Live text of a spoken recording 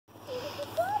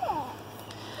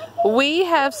We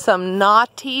have some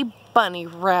naughty bunny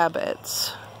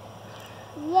rabbits.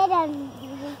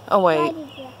 Oh wait,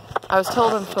 I was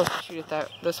told I'm supposed to shoot it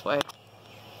this way.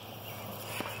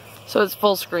 So it's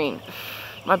full screen.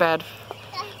 My bad.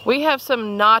 We have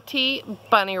some naughty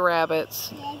bunny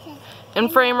rabbits. In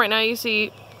frame right now you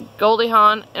see Goldie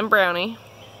Hawn and Brownie.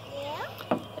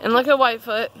 And look at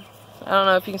Whitefoot. I don't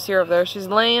know if you can see her over there. She's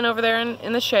laying over there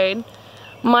in the shade.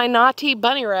 My naughty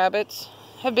bunny rabbits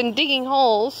have been digging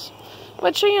holes,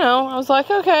 which, you know, I was like,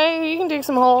 okay, you can dig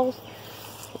some holes.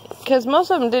 Because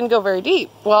most of them didn't go very deep.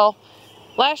 Well,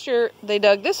 last year they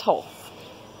dug this hole.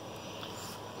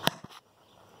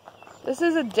 This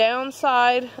is a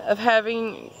downside of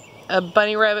having a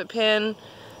bunny rabbit pen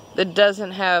that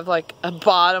doesn't have like a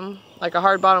bottom, like a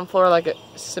hard bottom floor, like a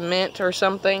cement or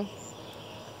something.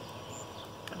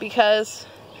 Because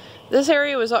this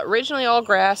area was originally all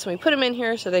grass, and we put them in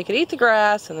here so they could eat the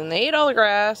grass, and then they ate all the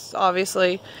grass,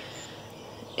 obviously.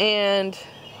 And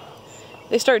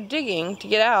they started digging to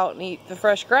get out and eat the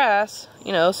fresh grass,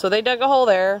 you know, so they dug a hole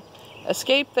there,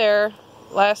 escaped there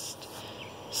last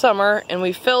summer, and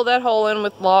we filled that hole in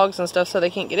with logs and stuff so they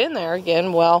can't get in there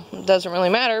again. Well, it doesn't really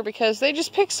matter because they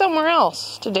just picked somewhere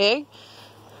else to dig.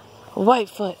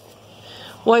 Whitefoot.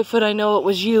 Whitefoot, I know it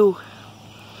was you.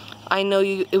 I know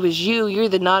it was you. You're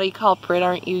the naughty culprit,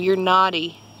 aren't you? You're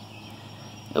naughty.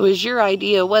 It was your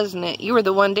idea, wasn't it? You were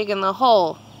the one digging the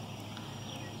hole.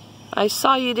 I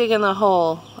saw you digging the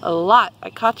hole a lot. I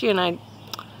caught you and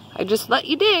I just let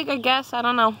you dig, I guess. I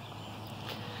don't know.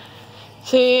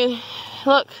 See,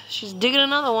 look, she's digging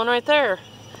another one right there.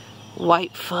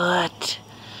 Whitefoot.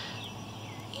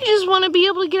 You just want to be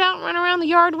able to get out and run around the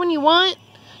yard when you want?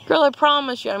 Girl, I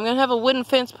promise you, I'm going to have a wooden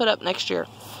fence put up next year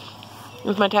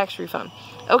with my tax refund.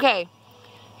 Okay,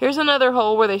 here's another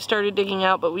hole where they started digging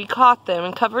out, but we caught them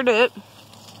and covered it.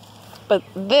 But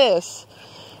this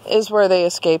is where they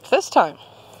escaped this time.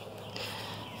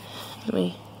 Let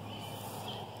me,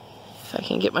 if I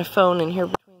can get my phone in here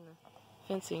between the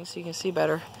fencing so you can see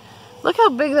better. Look how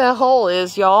big that hole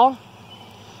is, y'all.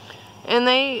 And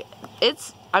I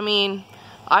mean,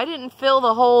 I didn't fill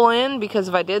the hole in because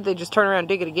if I did, they'd just turn around and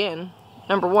dig it again,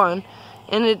 number one.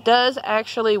 And it does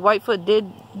actually, Whitefoot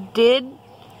did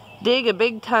dig a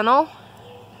big tunnel,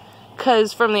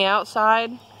 because from the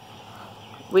outside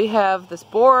we have this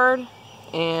board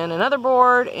and another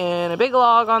board and a big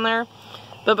log on there.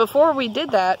 But before we did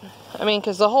that, I mean,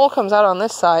 because the hole comes out on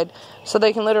this side, so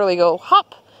they can literally go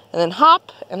hop and then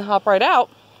hop and hop right out.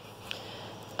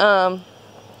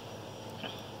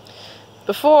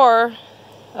 Before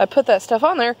I put that stuff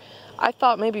on there, I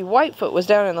thought maybe Whitefoot was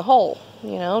down in the hole,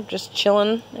 you know, just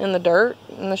chilling in the dirt,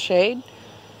 in the shade,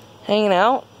 hanging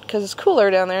out, because it's cooler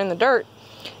down there in the dirt.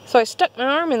 So I stuck my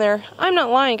arm in there. I'm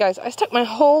not lying, guys. I stuck my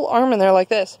whole arm in there like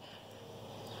this,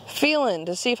 feeling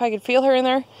to see if I could feel her in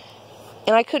there,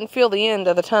 and I couldn't feel the end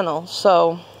of the tunnel.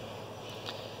 So,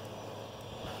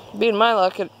 being my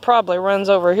luck, it probably runs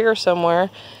over here somewhere.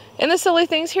 And the silly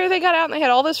things, here they got out and they had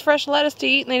all this fresh lettuce to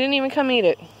eat, and they didn't even come eat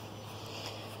it.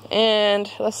 And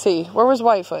let's see, where was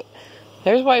Whitefoot?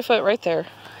 There's Whitefoot right there.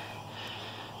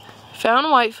 Found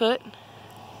Whitefoot.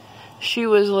 She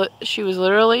was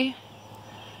literally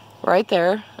right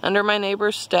there under my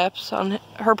neighbor's steps on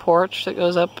her porch that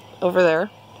goes up over there.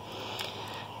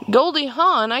 Goldie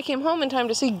Hawn, I came home in time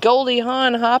to see Goldie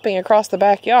Hawn hopping across the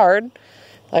backyard,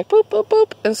 like boop boop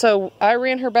boop. And so I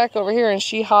ran her back over here, and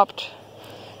she hopped.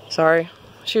 Sorry,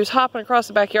 she was hopping across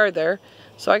the backyard there.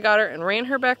 So I got her and ran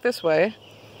her back this way.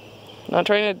 Not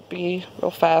trying to be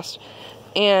real fast.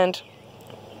 And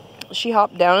she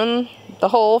hopped down in the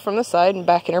hole from the side and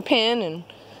back in her pen and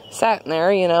sat in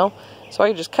there, you know. So I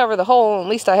could just cover the hole, and at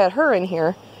least I had her in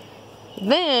here.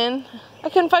 Then I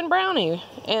couldn't find Brownie.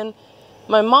 And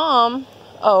my mom,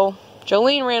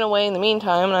 Jolene ran away in the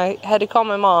meantime, and I had to call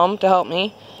my mom to help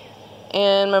me.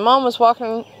 And my mom was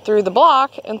walking through the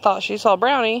block and thought she saw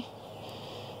Brownie.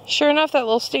 Sure enough, that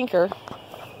little stinker.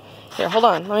 Here, hold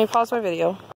on. Let me pause my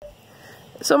video.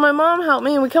 So my mom helped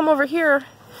me, and we come over here,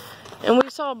 and we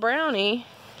saw Brownie.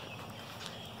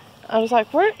 I was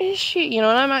like, where is she? You know,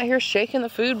 and I'm out here shaking the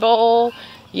food bowl,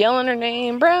 yelling her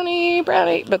name, Brownie,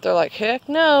 Brownie. But they're like, heck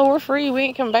no, we're free. We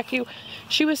ain't coming back to you.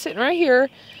 She was sitting right here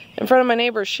in front of my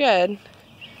neighbor's shed.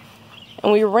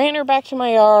 And we ran her back to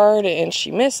my yard, and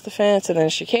she missed the fence, and then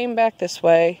she came back this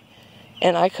way,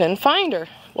 and I couldn't find her.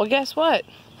 Well, guess what?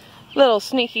 Little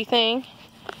sneaky thing.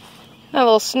 That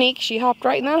little sneak, she hopped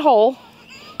right in that hole.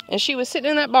 And she was sitting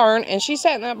in that barn, and she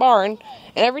sat in that barn,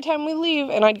 and every time we leave,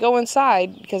 and I'd go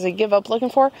inside, because I'd give up looking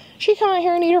for her, she'd come out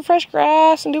here and eat her fresh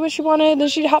grass, and do what she wanted, and then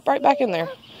she'd hop right back in there.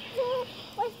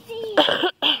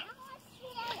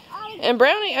 And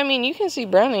Brownie, I mean, you can see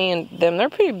Brownie and them. They're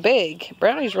pretty big.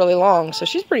 Brownie's really long, so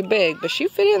she's pretty big. But she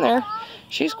fit in there.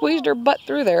 She squeezed her butt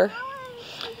through there.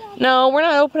 No, we're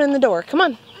not opening the door. Come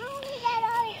on.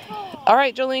 All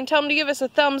right, Jolene, tell them to give us a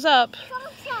thumbs up.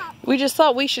 We just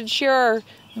thought we should share our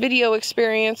video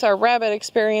experience, our rabbit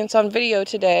experience on video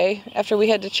today after we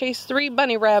had to chase 3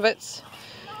 bunny rabbits.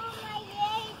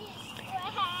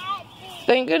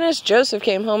 Thank goodness Joseph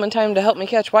came home in time to help me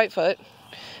catch Whitefoot,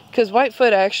 because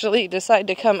Whitefoot actually decided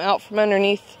to come out from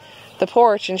underneath the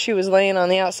porch, and she was laying on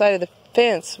the outside of the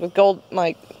fence with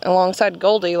alongside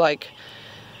Goldie,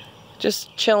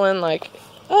 just chilling,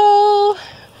 oh,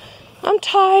 I'm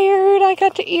tired, I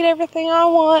got to eat everything I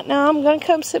want, now I'm gonna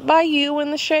come sit by you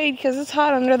in the shade because it's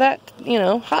hot under that,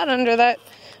 hot under that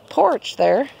porch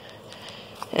there.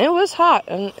 And it was hot,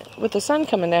 and with the sun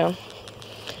coming down.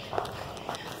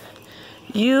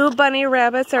 You bunny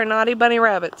rabbits are naughty bunny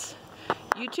rabbits.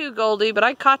 You too, Goldie, but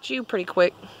I caught you pretty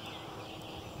quick.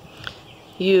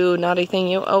 You naughty thing,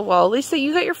 you. Oh, well, at least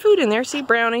you got your food in there. See,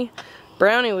 Brownie?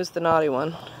 Brownie was the naughty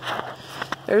one.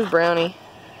 There's Brownie.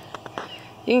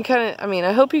 You can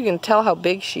I hope you can tell how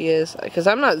big she is, because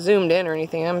I'm not zoomed in or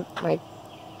anything.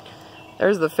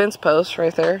 There's the fence post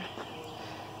right there.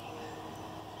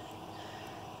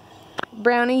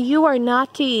 Brownie, you are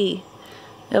naughty.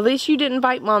 At least you didn't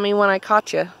bite Mommy when I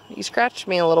caught you. You scratched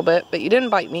me a little bit, but you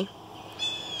didn't bite me.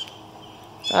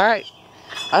 Alright.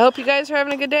 I hope you guys are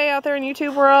having a good day out there in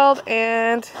YouTube world,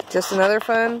 and just another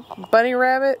fun bunny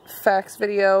rabbit facts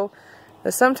video.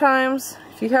 But sometimes,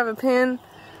 if you have a pin,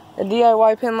 a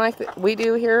DIY pin like that we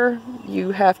do here,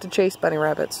 you have to chase bunny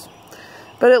rabbits.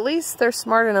 But at least they're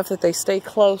smart enough that they stay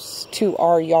close to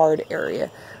our yard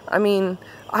area. I mean,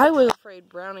 I was afraid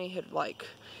Brownie had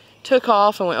took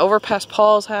off and went over past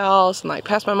Paul's house and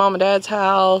past my mom and dad's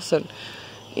house, and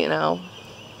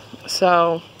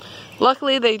so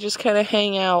luckily they just kind of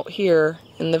hang out here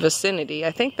in the vicinity. I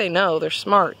think they know, they're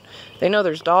smart. They know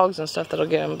there's dogs and stuff that'll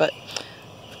get them. But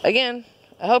again,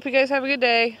 I hope you guys have a good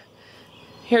day.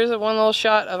 Here's one little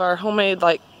shot of our homemade,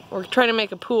 we're trying to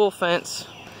make a pool fence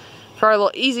for our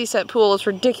little easy set pool. It's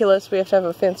ridiculous we have to have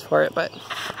a fence for it, but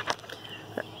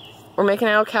we're making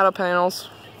avocado panels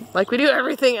like we do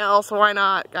everything else. Why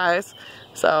not, guys?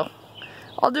 So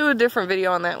I'll do a different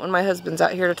video on that when my husband's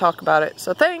out here to talk about it.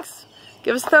 So thanks.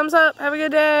 Give us a thumbs up. Have a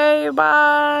good day.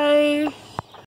 Bye.